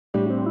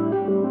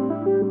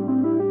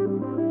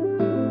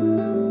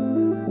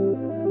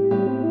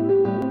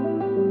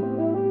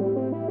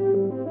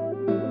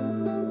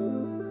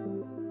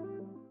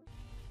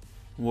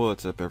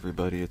What's up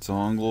everybody, it's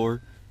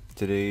Onglor.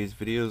 Today's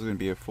video is going to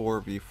be a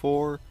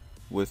 4v4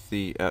 with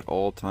the at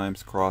all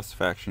times cross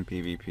faction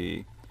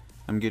PvP.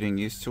 I'm getting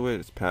used to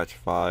it. It's patch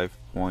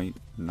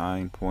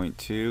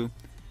 5.9.2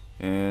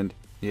 and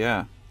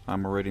yeah,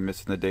 I'm already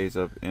missing the days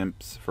of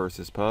imps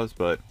versus pubs,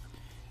 but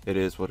it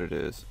is what it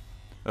is.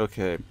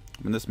 Okay,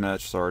 when this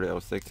match started I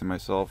was thinking to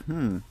myself,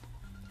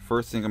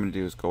 first thing I'm going to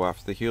do is go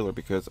after the healer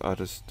because I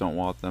just don't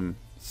want them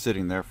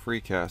sitting there free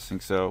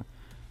casting. So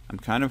I'm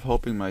kind of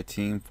hoping my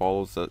team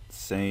follows that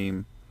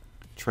same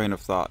train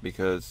of thought,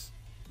 because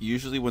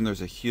usually when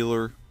there's a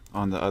healer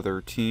on the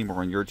other team or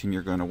on your team,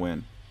 you're going to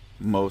win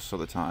most of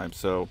the time.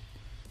 So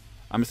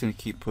I'm just going to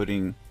keep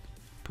putting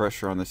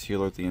pressure on this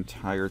healer the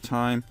entire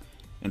time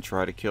and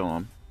try to kill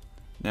him.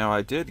 Now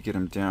I did get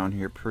him down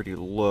here pretty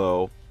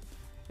low,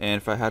 and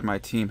if I had my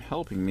team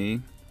helping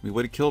me, we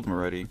would have killed him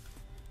already.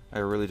 I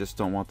really just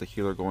don't want the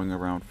healer going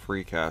around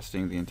free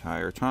casting the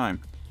entire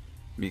time,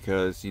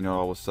 because you know,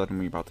 all of a sudden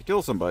when you're about to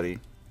kill somebody,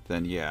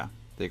 then yeah,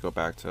 they go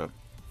back to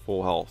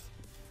full health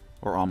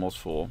or almost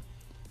full.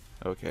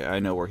 Okay, I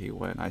know where he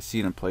went. I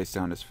seen him place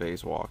down his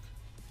phase walk.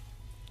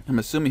 I'm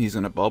assuming he's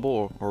in a bubble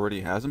or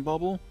already has a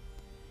bubble,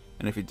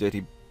 and if he did,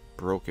 he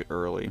broke it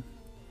early.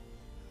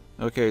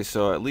 Okay,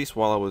 so at least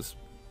while I was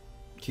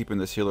keeping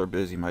this healer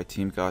busy, my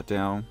team got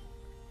down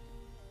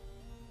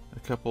a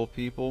couple of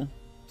people,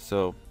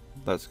 so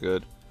that's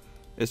good.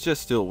 It's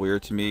just still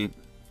weird to me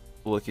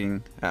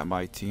looking at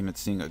my team and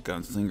seeing a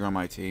gunslinger on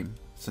my team,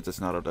 since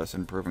it's not Odessa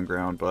and Proven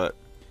Ground. But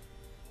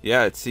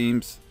yeah, it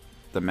seems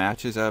the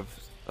matches of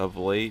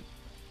late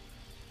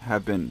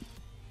have been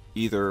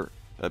either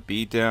a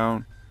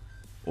beatdown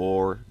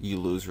or you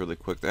lose really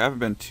quick. There haven't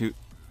been too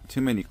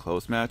many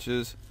close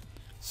matches,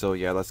 so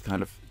yeah, that's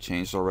kind of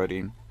changed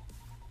already.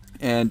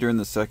 And during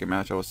the second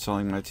match I was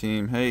telling my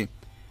team, hey,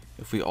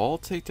 if we all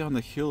take down the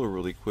healer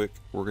really quick,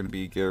 we're going to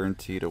be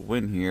guaranteed a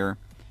win here,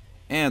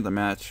 and the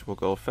match will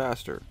go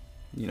faster.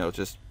 You know,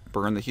 just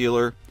burn the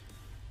healer.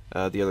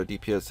 The other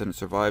DPS didn't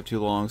survive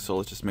too long, so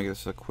let's just make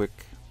this a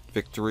quick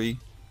victory.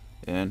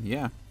 And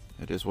yeah,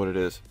 it is what it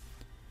is.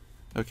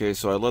 Okay,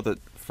 so I led the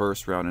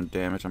first round in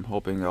damage. I'm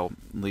hoping I'll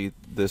lead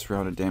this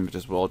round in damage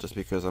as well, just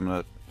because I'm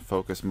going to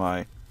focus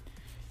my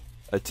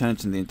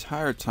attention the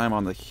entire time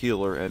on the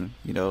healer and,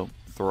 you know,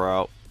 throw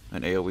out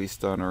an AoE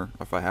stun, or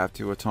if I have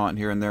to, a taunt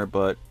here and there.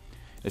 But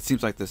it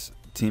seems like this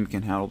team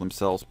can handle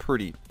themselves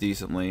pretty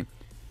decently.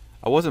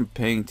 I wasn't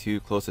paying too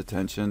close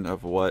attention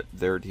of what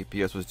their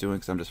DPS was doing,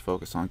 because I'm just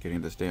focused on getting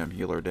this damn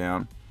healer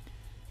down.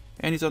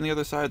 And he's on the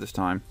other side this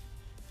time.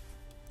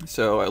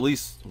 So at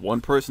least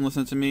one person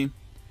listened to me.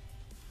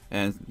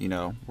 And, you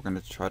know, we're going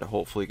to try to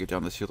hopefully get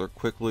down this healer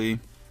quickly.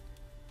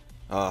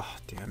 Ah,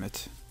 damn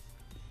it.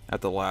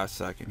 At the last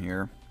second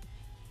here.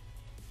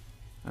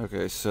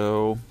 Okay,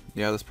 so,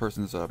 yeah, this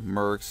person's a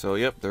merc. So,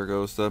 yep, there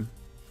goes the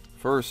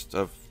first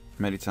of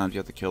many times you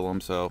have to kill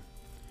him. So,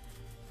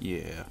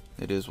 yeah,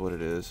 it is what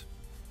it is.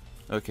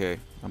 Okay,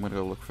 I'm gonna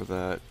go look for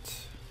that.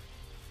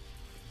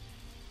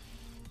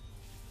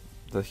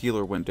 The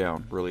healer went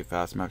down really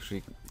fast. I'm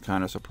actually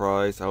kind of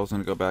surprised. I was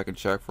gonna go back and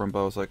check for him,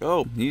 but I was like,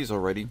 oh, he's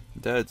already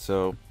dead.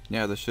 So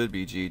yeah, this should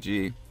be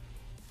GG.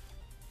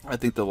 I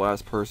think the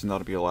last person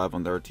that'll be alive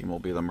on their team will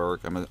be the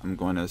merc. I'm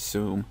going to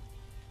assume.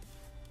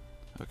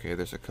 Okay,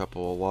 there's a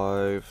couple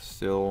alive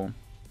still.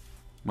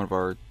 One of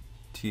our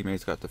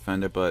teammates got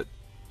defended, but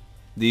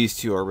these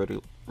two are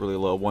really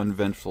low. One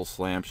vengeful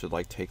slam should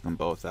like take them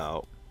both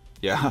out.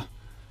 Yeah,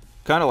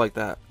 kind of like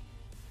that.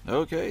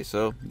 Okay,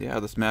 so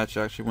yeah, this match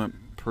actually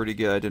went pretty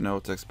good. I didn't know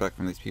what to expect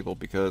from these people,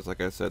 because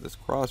like I said, this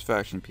cross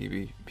faction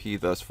PvP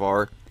thus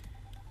far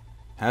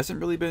hasn't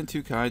really been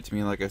too kind to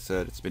me. Like I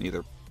said, it's been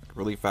either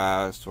really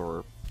fast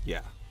or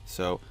yeah.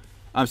 So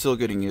I'm still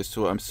getting used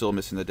to it. I'm still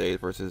missing the days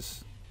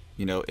versus,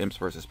 you know, imps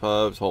versus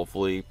pubs.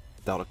 Hopefully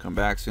that'll come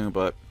back soon.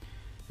 But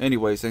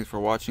anyways, thanks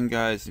for watching,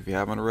 guys. If you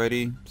haven't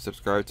already,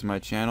 subscribe to my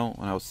channel,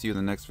 and I'll see you in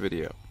the next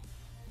video.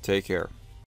 Take care.